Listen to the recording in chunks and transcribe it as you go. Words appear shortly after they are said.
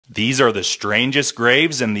These are the strangest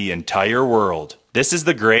graves in the entire world. This is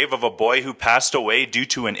the grave of a boy who passed away due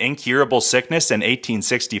to an incurable sickness in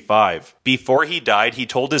 1865. Before he died, he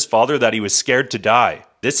told his father that he was scared to die.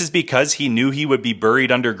 This is because he knew he would be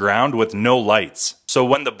buried underground with no lights. So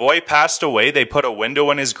when the boy passed away, they put a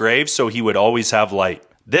window in his grave so he would always have light.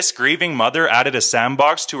 This grieving mother added a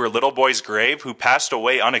sandbox to her little boy's grave who passed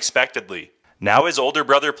away unexpectedly. Now his older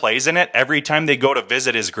brother plays in it every time they go to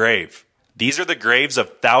visit his grave. These are the graves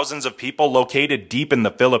of thousands of people located deep in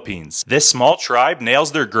the Philippines. This small tribe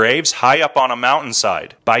nails their graves high up on a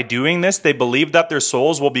mountainside. By doing this, they believe that their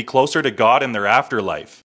souls will be closer to God in their afterlife.